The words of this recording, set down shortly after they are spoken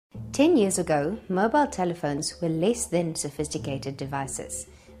10 years ago, mobile telephones were less than sophisticated devices.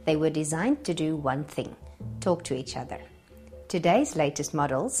 They were designed to do one thing: talk to each other. Today's latest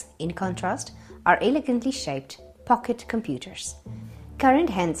models, in contrast, are elegantly shaped pocket computers. Current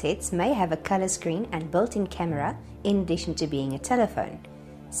handsets may have a color screen and built-in camera in addition to being a telephone.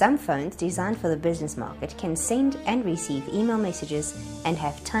 Some phones designed for the business market can send and receive email messages and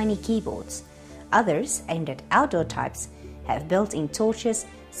have tiny keyboards. Others, aimed at outdoor types, have built-in torches,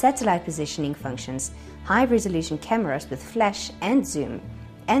 satellite positioning functions, high-resolution cameras with flash and zoom,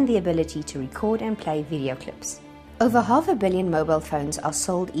 and the ability to record and play video clips. Over 500 million mobile phones are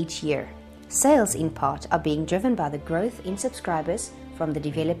sold each year. Sales, in part, are being driven by the growth in subscribers from the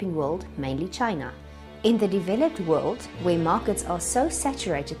developing world, mainly China. In the developed world, where markets are so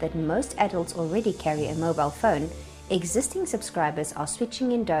saturated that most adults already carry a mobile phone, existing subscribers are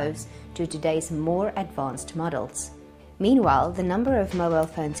switching in droves to today's more advanced models. Meanwhile, the number of mobile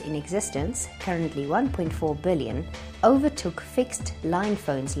phones in existence, currently 1.4 billion, overtook fixed line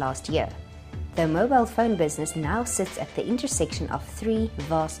phones last year. The mobile phone business now sits at the intersection of three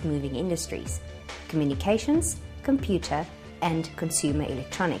vast moving industries: communications, computer, and consumer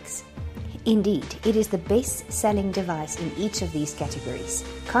electronics. Indeed, it is the best-selling device in each of these categories.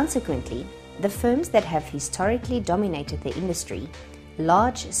 Consequently, the firms that have historically dominated the industry,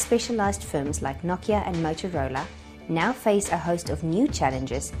 large specialized firms like Nokia and Motorola, now face a host of new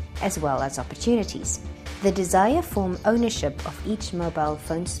challenges as well as opportunities. The desire for ownership of each mobile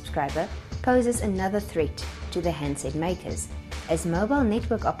phone subscriber poses another threat to the handset makers, as mobile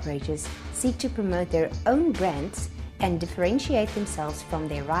network operators seek to promote their own brands and differentiate themselves from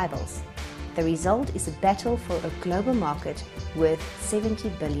their rivals. The result is a battle for a global market worth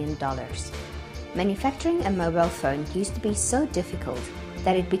 $70 billion. Manufacturing a mobile phone used to be so difficult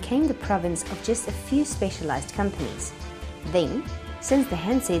that it became the province of just a few specialized companies. Then, since the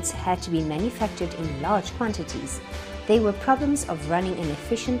handsets had to be manufactured in large quantities, there were problems of running an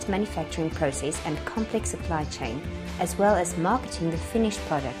efficient manufacturing process and complex supply chain, as well as marketing the finished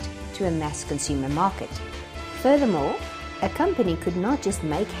product to a mass consumer market. Furthermore, a company could not just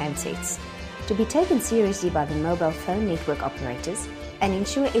make handsets. To be taken seriously by the mobile phone network operators and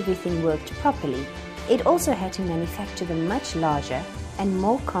ensure everything worked properly, it also had to manufacture the much larger and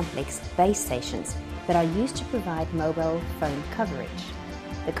more complex base stations that are used to provide mobile phone coverage.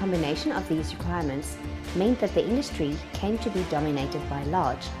 The combination of these requirements meant that the industry came to be dominated by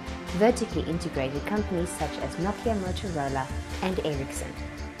large, vertically integrated companies such as Nokia, Motorola, and Ericsson.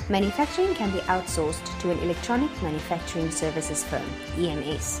 Manufacturing can be outsourced to an electronic manufacturing services firm,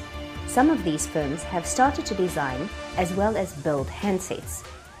 EMS. Some of these firms have started to design as well as build handsets.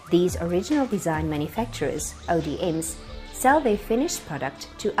 These original design manufacturers, ODMs, sell their finished product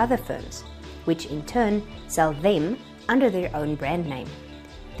to other firms, which in turn sell them under their own brand name.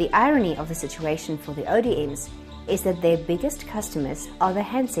 The irony of the situation for the ODMs is that their biggest customers are the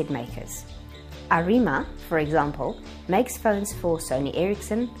handset makers. Arima, for example, makes phones for Sony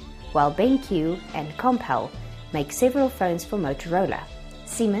Ericsson, while BenQ and Compal make several phones for Motorola.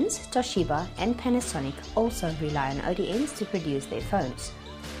 Siemens, Toshiba, and Panasonic also rely on ODMs to produce their phones.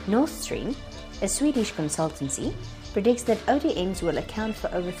 North Stream, a Swedish consultancy, predicts that ODMs will account for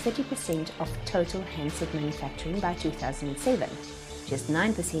over 30% of total handset manufacturing by 2007, just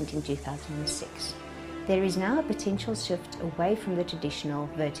 9% in 2006. There is now a potential shift away from the traditional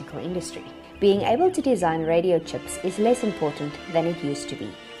vertical industry. Being able to design radio chips is less important than it used to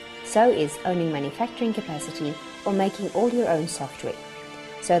be. So is owning manufacturing capacity or making all your own software.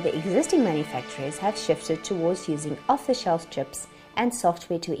 So the existing manufacturers have shifted towards using off-the-shelf chips and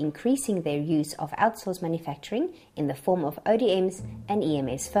software to increasing their use of outsourced manufacturing in the form of ODMs and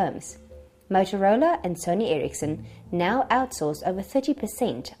EMS firms. Motorola and Sony Ericsson now outsource over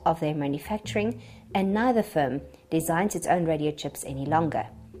 30% of their manufacturing, and neither firm designs its own radio chips any longer.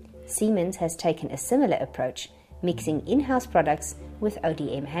 Siemens has taken a similar approach, mixing in-house products with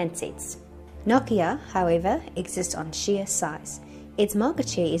ODM handsets. Nokia, however, exists on sheer size. Its market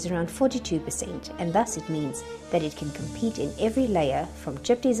share is around 42%, and thus it means that it can compete in every layer from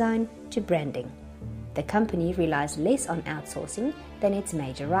chip design to branding. The company relies less on outsourcing than its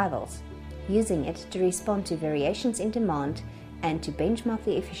major rivals, using it to respond to variations in demand and to benchmark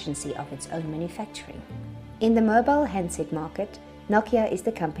the efficiency of its own manufacturing. In the mobile handset market, Nokia is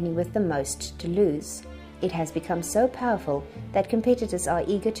the company with the most to lose. It has become so powerful that competitors are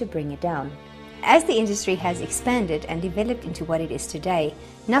eager to bring it down. As the industry has expanded and developed into what it is today,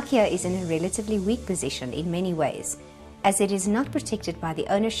 Nokia is in a relatively weak position in many ways, as it is not protected by the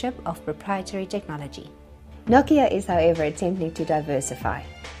ownership of proprietary technology. Nokia is, however, attempting to diversify,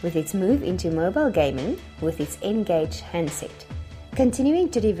 with its move into mobile gaming with its N-Gage handset. Continuing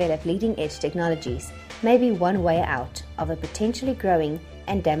to develop leading-edge technologies may be one way out of a potentially growing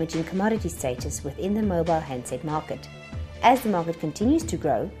and damaging commodity status within the mobile handset market. As the market continues to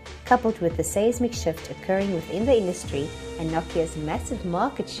grow, coupled with the seismic shift occurring within the industry and Nokia's massive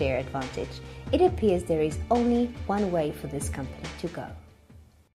market share advantage, it appears there is only one way for this company to go.